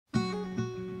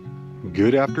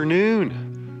Good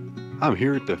afternoon. I'm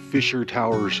here at the Fisher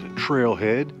Towers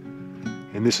Trailhead,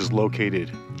 and this is located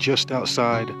just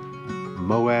outside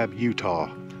Moab,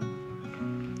 Utah.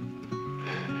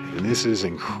 And this is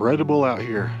incredible out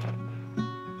here.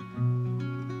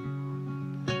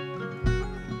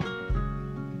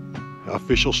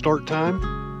 Official start time,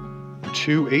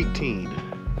 2:18.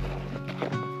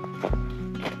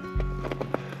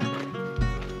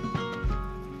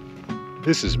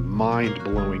 This is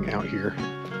mind-blowing out here.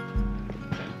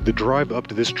 The drive up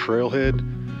to this trailhead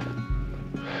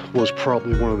was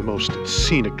probably one of the most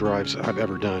scenic drives I've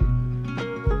ever done.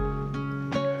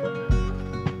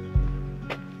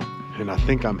 And I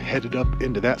think I'm headed up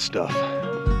into that stuff.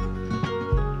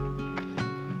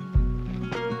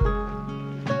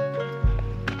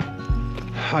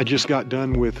 I just got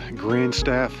done with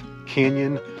Grandstaff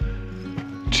Canyon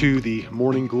to the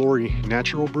Morning Glory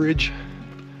Natural Bridge,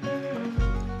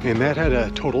 and that had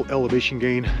a total elevation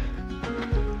gain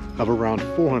of around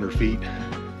 400 feet.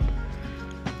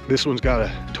 This one's got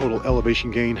a total elevation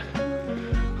gain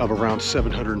of around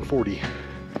 740.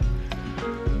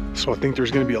 So I think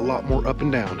there's going to be a lot more up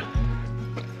and down,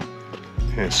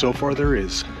 and so far there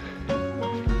is.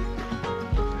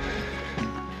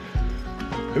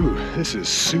 Ooh, this is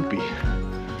soupy.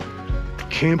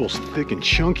 Campbell's thick and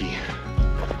chunky.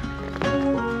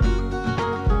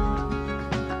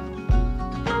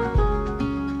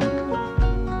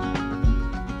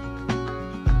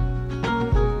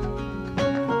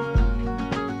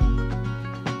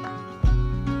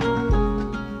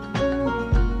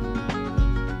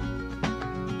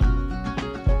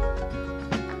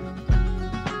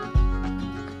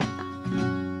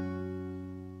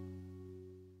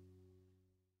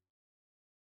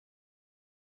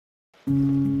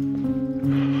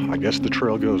 I guess the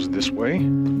trail goes this way.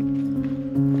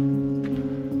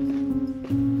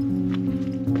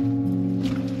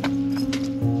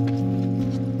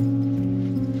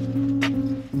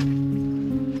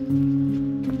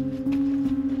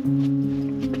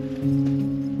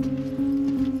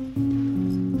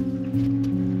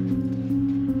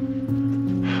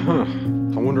 Huh.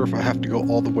 I wonder if I have to go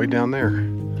all the way down there.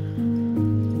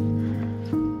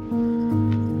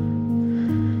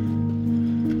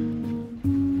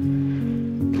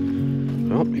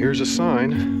 Here's a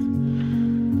sign,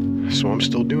 so I'm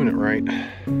still doing it right.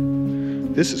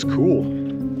 This is cool.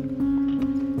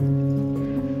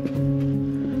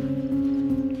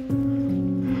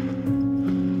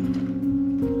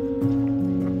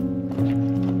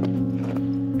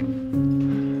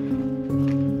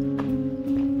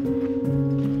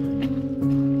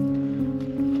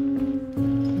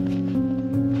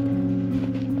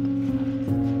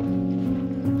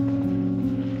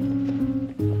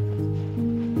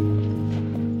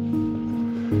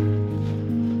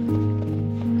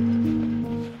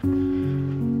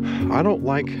 I don't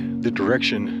like the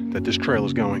direction that this trail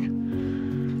is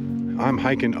going. I'm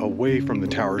hiking away from the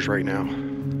towers right now.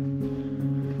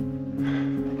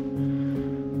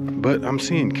 But I'm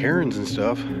seeing cairns and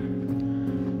stuff,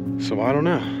 so I don't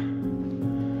know.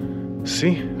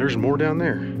 See, there's more down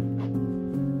there.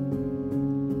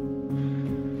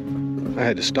 I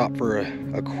had to stop for a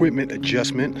equipment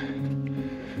adjustment.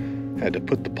 Had to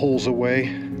put the poles away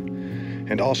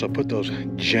and also put those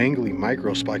jangly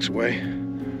micro spikes away,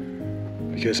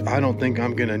 because I don't think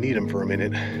I'm gonna need them for a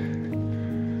minute.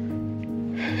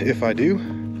 If I do,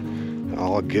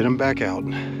 I'll get them back out.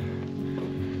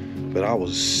 But I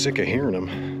was sick of hearing them.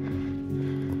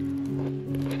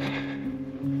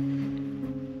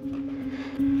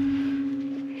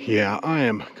 Yeah, I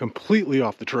am completely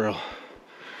off the trail.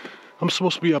 I'm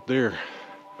supposed to be up there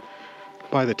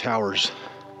by the towers,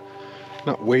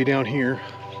 not way down here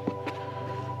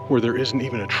where there isn't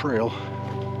even a trail.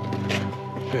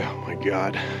 Oh my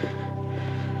God.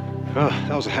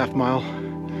 That was a half mile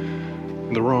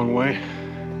the wrong way.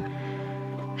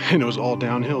 And it was all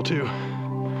downhill too.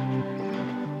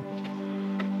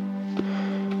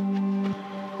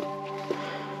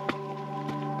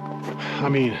 I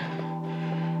mean,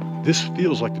 this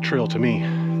feels like the trail to me.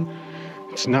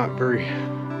 It's not very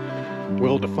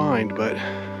well defined, but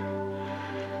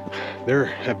there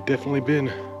have definitely been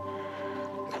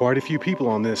quite a few people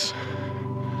on this.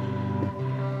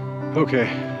 Okay,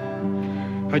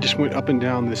 I just went up and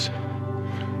down this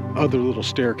other little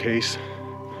staircase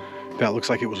that looks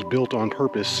like it was built on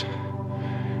purpose,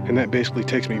 and that basically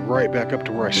takes me right back up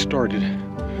to where I started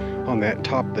on that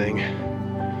top thing.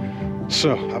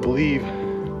 So I believe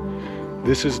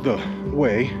this is the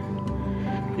way.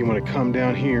 You want to come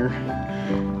down here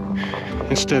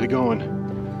instead of going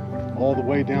all the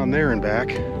way down there and back.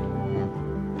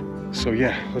 So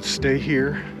yeah, let's stay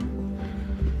here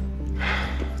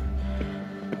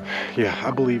Yeah,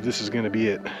 I believe this is going to be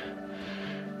it.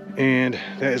 And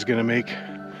that is going to make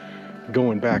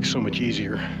going back so much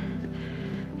easier.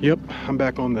 Yep, I'm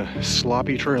back on the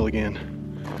sloppy trail again.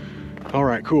 All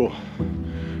right, cool.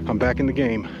 I'm back in the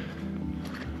game.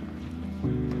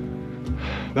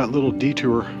 That little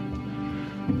detour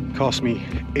cost me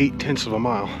 8/10 of a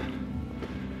mile.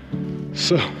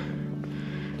 So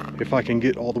if I can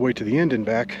get all the way to the end and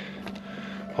back,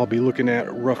 I'll be looking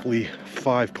at roughly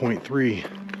 5.3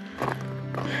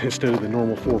 instead of the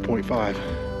normal 4.5.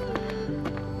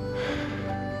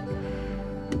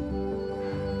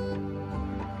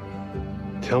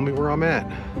 Tell me where I'm at.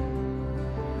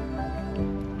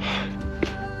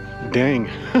 Dang,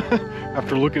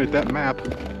 after looking at that map,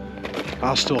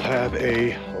 I'll still have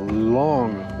a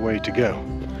long way to go.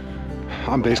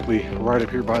 I'm basically right up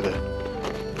here by the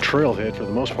trailhead for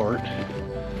the most part.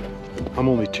 I'm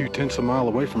only 2/10 of a mile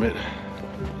away from it.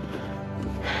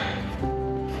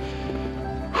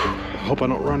 Hope I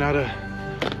don't run out of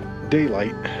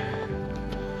daylight.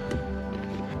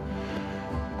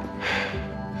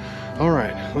 All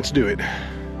right, let's do it.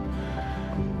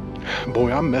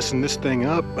 Boy, I'm messing this thing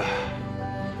up.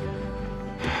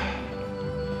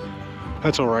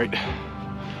 That's all right.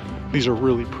 These are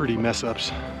really pretty mess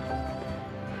ups.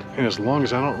 And as long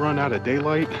as I don't run out of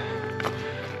daylight,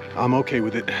 I'm okay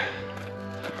with it.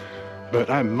 But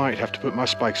I might have to put my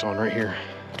spikes on right here.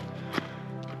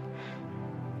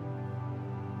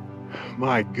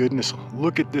 My goodness,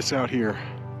 look at this out here.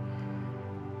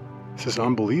 This is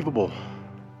unbelievable.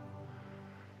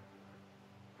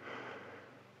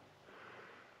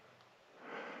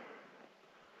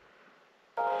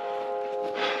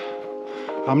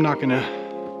 I'm not gonna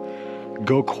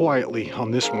go quietly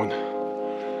on this one.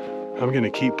 I'm gonna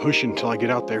keep pushing until I get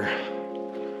out there.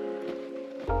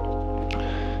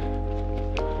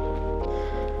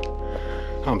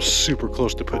 I'm super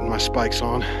close to putting my spikes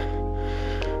on.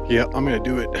 Yeah, I'm gonna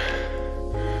do it.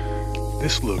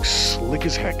 This looks slick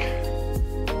as heck.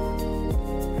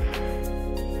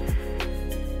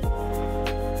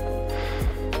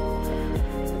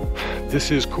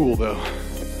 This is cool though.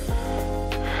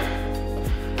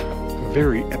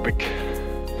 Very epic,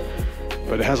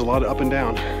 but it has a lot of up and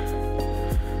down.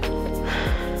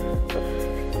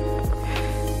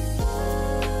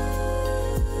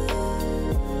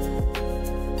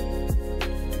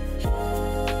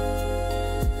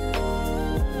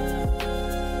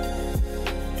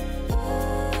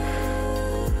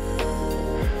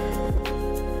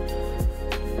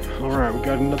 All right, we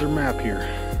got another map here.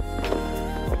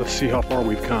 Let's see how far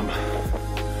we've come.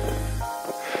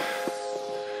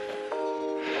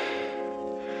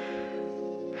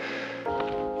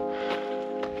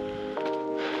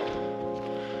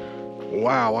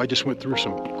 Wow, I just went through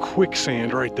some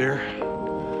quicksand right there.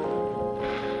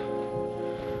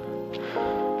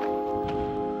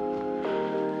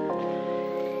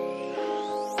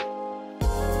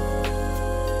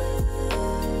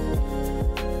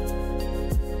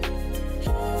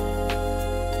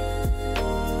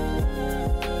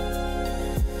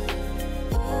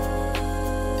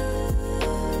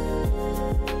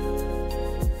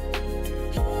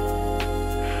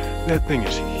 That thing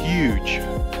is huge.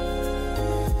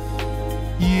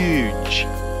 Huge.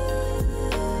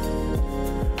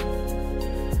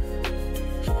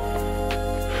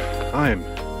 I am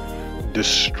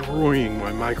destroying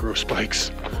my micro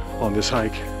spikes on this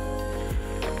hike.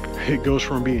 It goes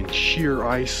from being sheer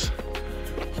ice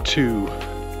to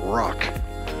rock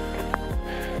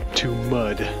to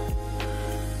mud.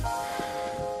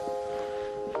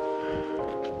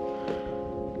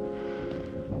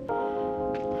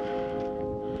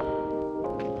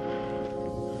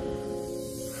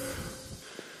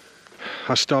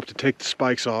 I stopped to take the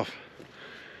spikes off.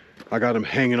 I got them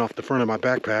hanging off the front of my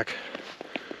backpack,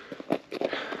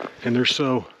 and they're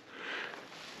so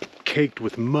caked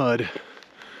with mud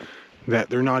that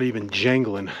they're not even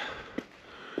jangling.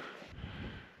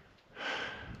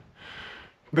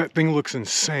 That thing looks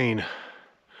insane.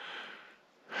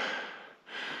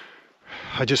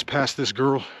 I just passed this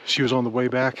girl. She was on the way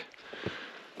back,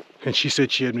 and she said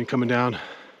she had been coming down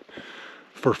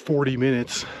for 40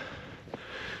 minutes.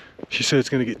 She said it's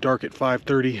going to get dark at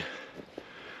 5:30.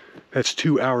 That's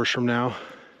 2 hours from now.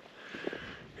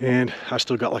 And I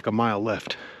still got like a mile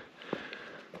left.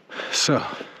 So,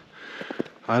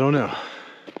 I don't know.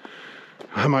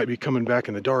 I might be coming back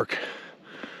in the dark.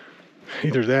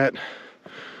 Either that,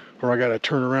 or I got to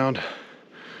turn around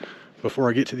before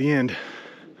I get to the end.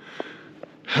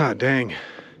 Ah, dang.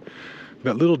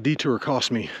 That little detour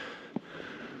cost me.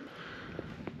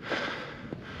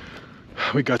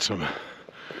 We got some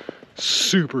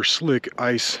super slick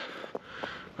ice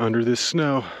under this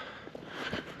snow.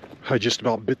 I just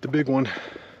about bit the big one.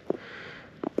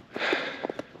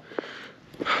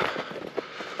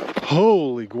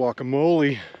 Holy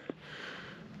guacamole.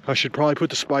 I should probably put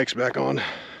the spikes back on.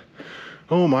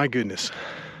 Oh my goodness.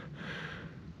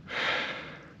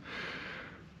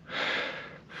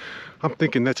 I'm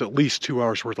thinking that's at least 2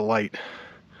 hours worth of light.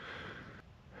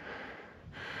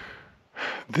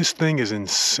 This thing is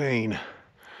insane.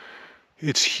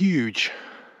 It's huge.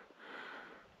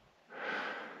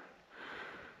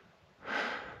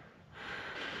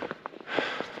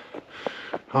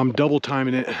 I'm double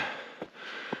timing it.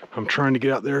 I'm trying to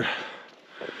get out there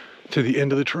to the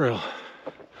end of the trail.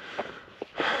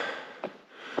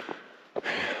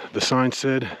 The sign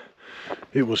said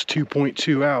it was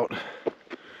 2.2 out.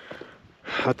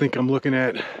 I think I'm looking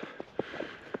at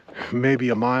maybe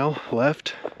a mile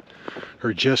left,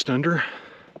 or just under.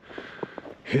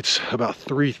 It's about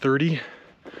 3:30,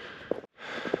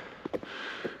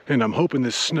 and I'm hoping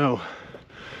this snow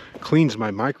cleans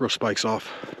my micro spikes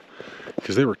off,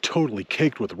 because they were totally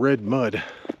caked with red mud.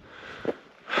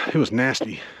 It was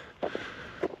nasty.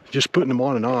 Just putting them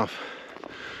on and off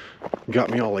got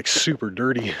me all like super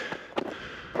dirty.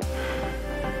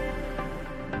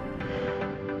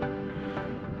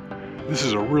 This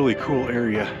is a really cool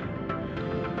area.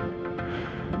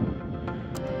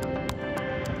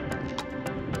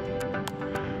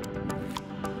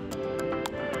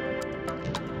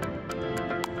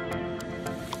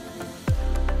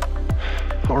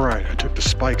 All right, I took the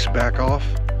spikes back off,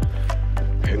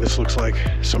 and this looks like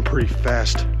some pretty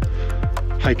fast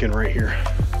hiking right here.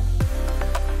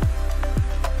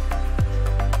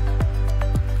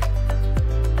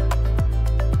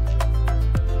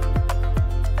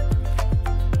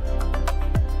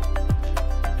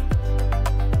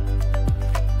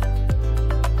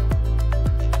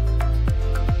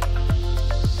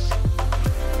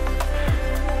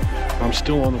 I'm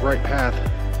still on the right path,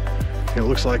 and it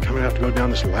looks like I'm gonna have to go down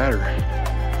this ladder.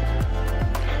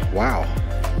 Wow.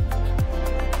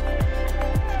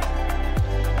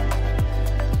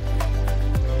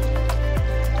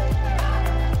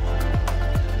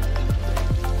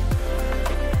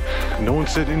 No one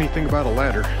said anything about a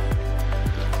ladder,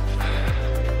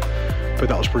 but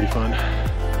that was pretty fun.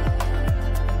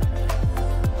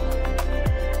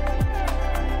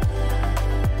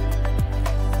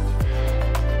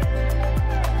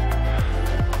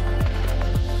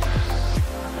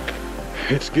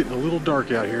 It's getting a little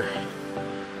dark out here.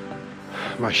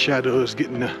 My shadow is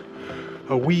getting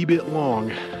a wee bit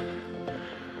long.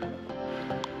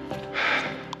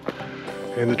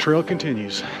 And the trail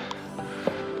continues.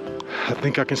 I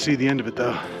think I can see the end of it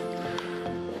though.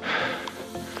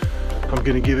 I'm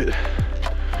gonna give it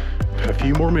a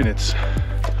few more minutes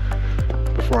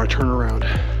before I turn around.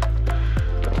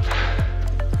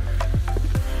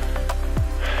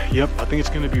 Yep, I think it's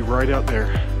gonna be right out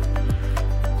there.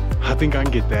 I think I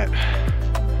can get that.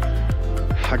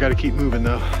 I gotta keep moving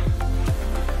though.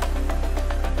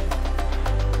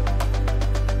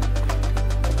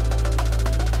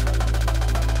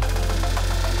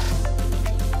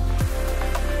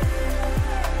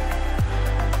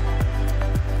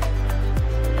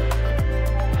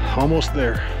 Almost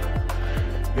there.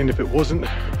 And if it wasn't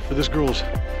for this girl's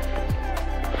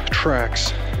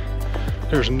tracks,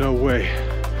 there's no way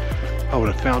I would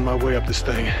have found my way up this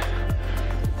thing.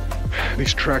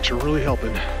 These tracks are really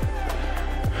helping.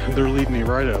 They're leading me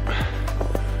right up.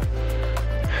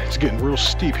 It's getting real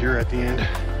steep here at the end.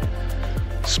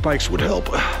 Spikes would help.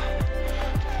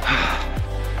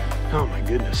 Oh my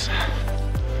goodness.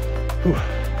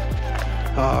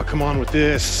 Oh, come on with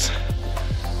this.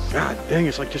 God dang,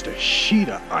 it's like just a sheet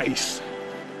of ice.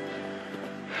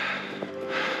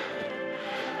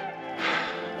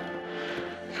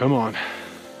 Come on.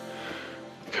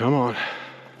 Come on.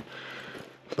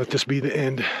 Let this be the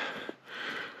end.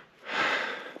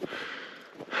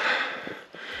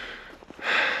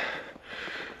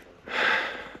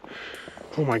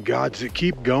 Oh my God, does it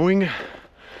keep going?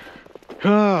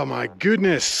 Oh my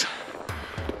goodness.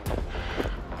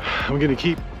 I'm gonna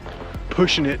keep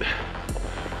pushing it.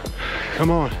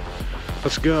 Come on,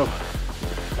 let's go.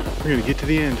 We're gonna get to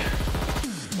the end.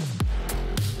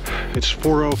 It's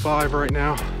 4:05 right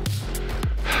now.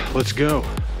 Let's go.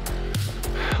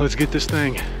 Let's get this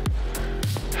thing.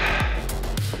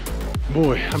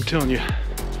 Boy, I'm telling you,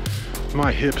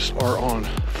 my hips are on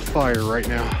fire right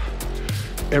now.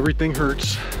 Everything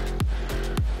hurts,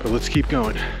 but let's keep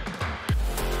going.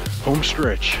 Home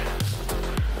stretch.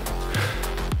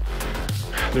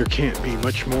 There can't be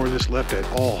much more of this left at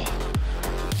all.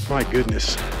 My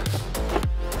goodness.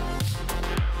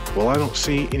 Well, I don't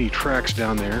see any tracks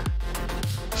down there.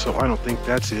 So I don't think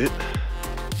that's it.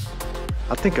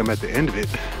 I think I'm at the end of it.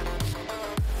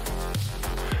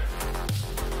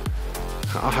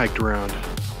 I hiked around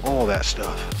all that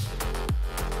stuff.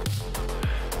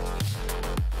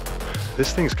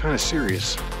 This thing's kind of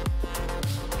serious.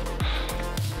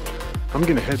 I'm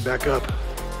gonna head back up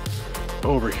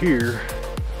over here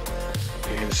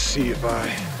and see if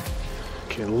I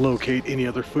can locate any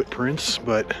other footprints,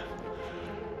 but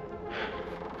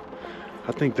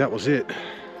I think that was it.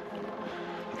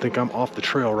 I think I'm off the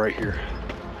trail right here.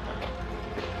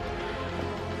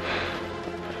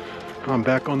 I'm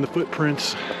back on the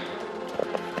footprints.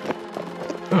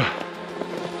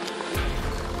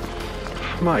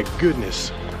 My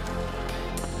goodness.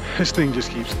 This thing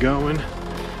just keeps going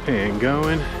and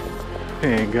going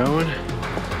and going.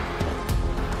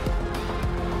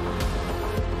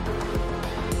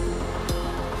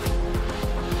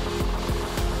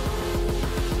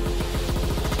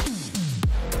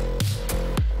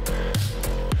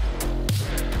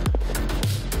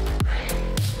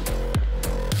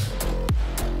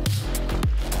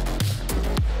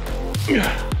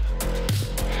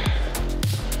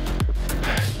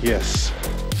 Yes.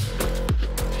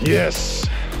 Yes.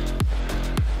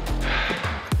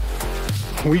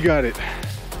 We got it.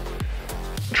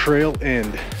 Trail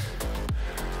end.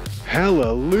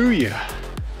 Hallelujah.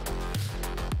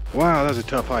 Wow, that's a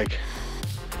tough hike.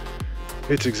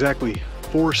 It's exactly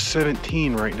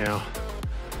 4:17 right now.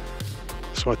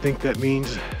 So I think that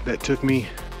means that took me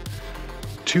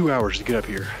 2 hours to get up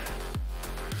here,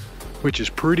 which is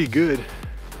pretty good.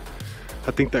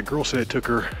 I think that girl said it took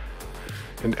her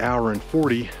an hour and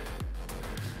 40,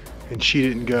 and she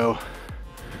didn't go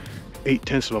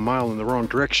 0.8 of a mile in the wrong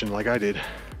direction like I did.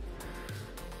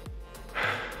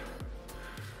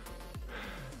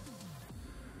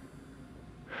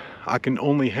 I can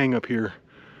only hang up here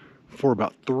for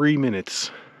about 3 minutes.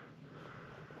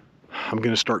 I'm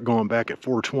gonna start going back at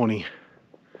 4:20.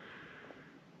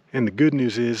 And the good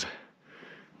news is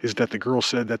that the girl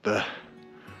said that the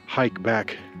hike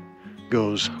back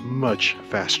goes much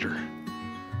faster,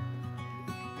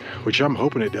 which I'm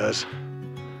hoping it does.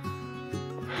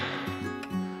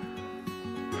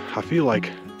 I feel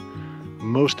like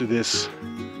most of this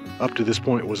up to this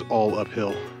point was all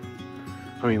uphill.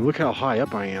 I mean, look how high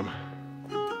up I am.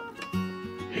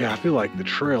 Yeah, I feel like the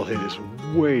trailhead is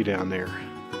way down there.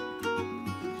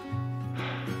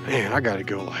 Man, I gotta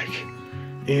go like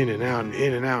in and out and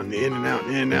in and out and in and out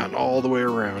and in and out and all the way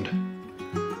around.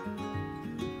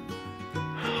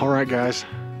 All right, guys,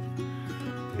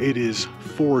 it is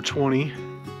 4:20,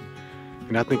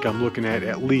 and I think I'm looking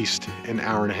at least an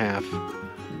hour and a half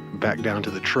back down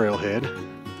to the trailhead.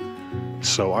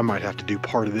 So I might have to do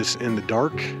part of this in the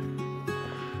dark,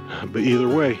 but either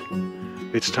way,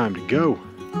 it's time to go.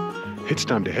 It's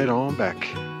time to head on back.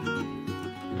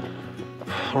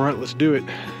 All right, let's do it.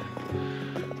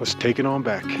 Let's take it on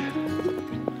back.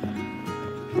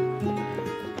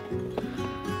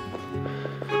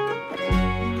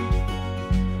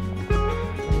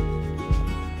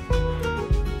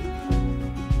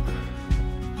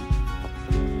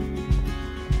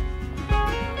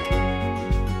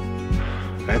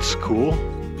 That's cool.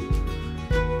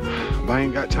 But I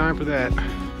ain't got time for that.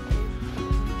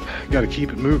 Got to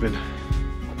keep it moving.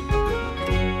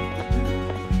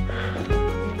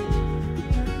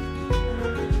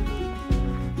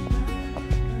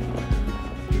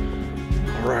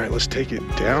 All right, let's take it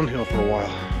downhill for a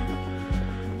while.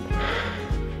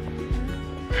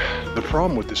 The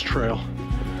problem with this trail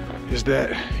is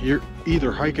that you're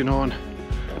either hiking on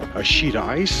a sheet of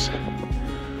ice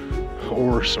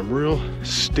or some real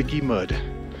sticky mud.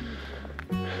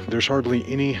 There's hardly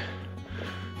any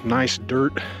nice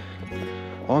dirt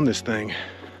on this thing.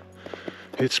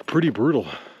 It's pretty brutal.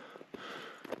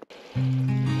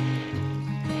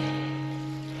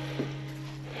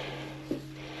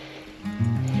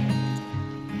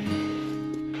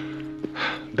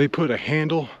 They put a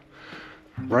handle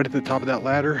right at the top of that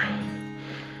ladder.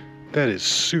 That is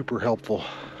super helpful.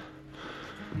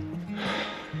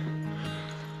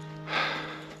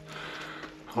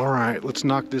 All right, let's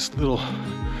knock this little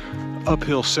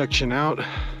uphill section out,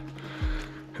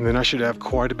 and then I should have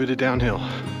quite a bit of downhill.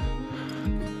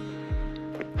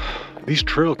 These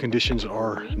trail conditions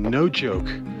are no joke.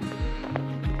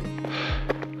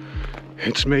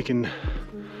 It's making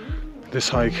this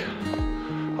hike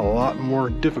a lot more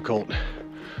difficult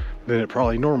than it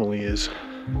probably normally is.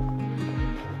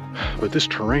 But this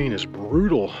terrain is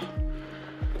brutal.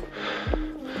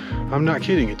 I'm not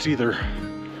kidding, it's either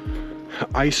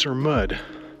ice or mud.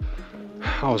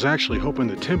 I was actually hoping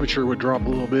the temperature would drop a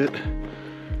little bit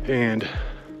and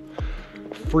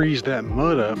freeze that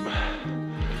mud up,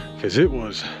 because it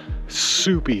was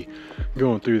soupy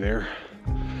going through there.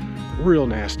 Real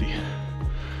nasty.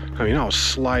 I mean, I was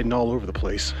sliding all over the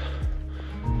place.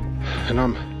 And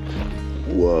I'm,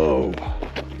 whoa.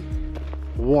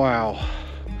 Wow.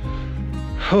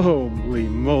 Holy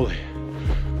moly.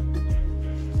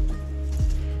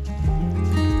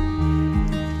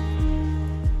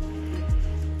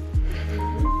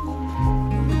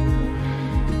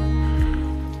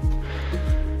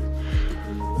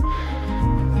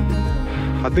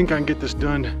 I think I can get this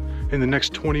done in the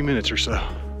next 20 minutes or so.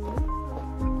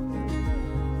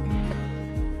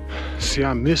 See,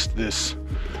 I missed this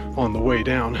on the way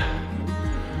down.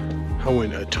 I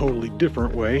went a totally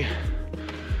different way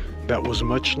that was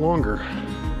much longer.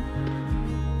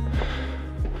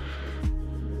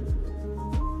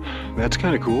 That's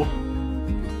kind of cool.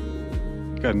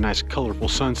 Got a nice colorful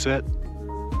sunset.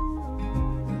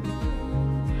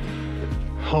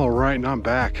 All right, and I'm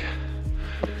back.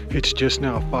 It's just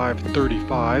now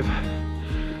 5:35,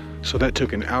 so that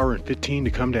took an hour and 15 to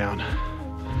come down.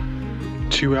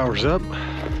 2 hours up,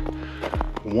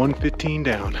 1:15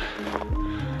 down.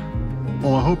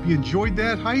 Well, I hope you enjoyed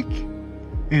that hike,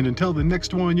 and until the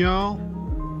next one, y'all,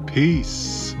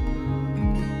 peace.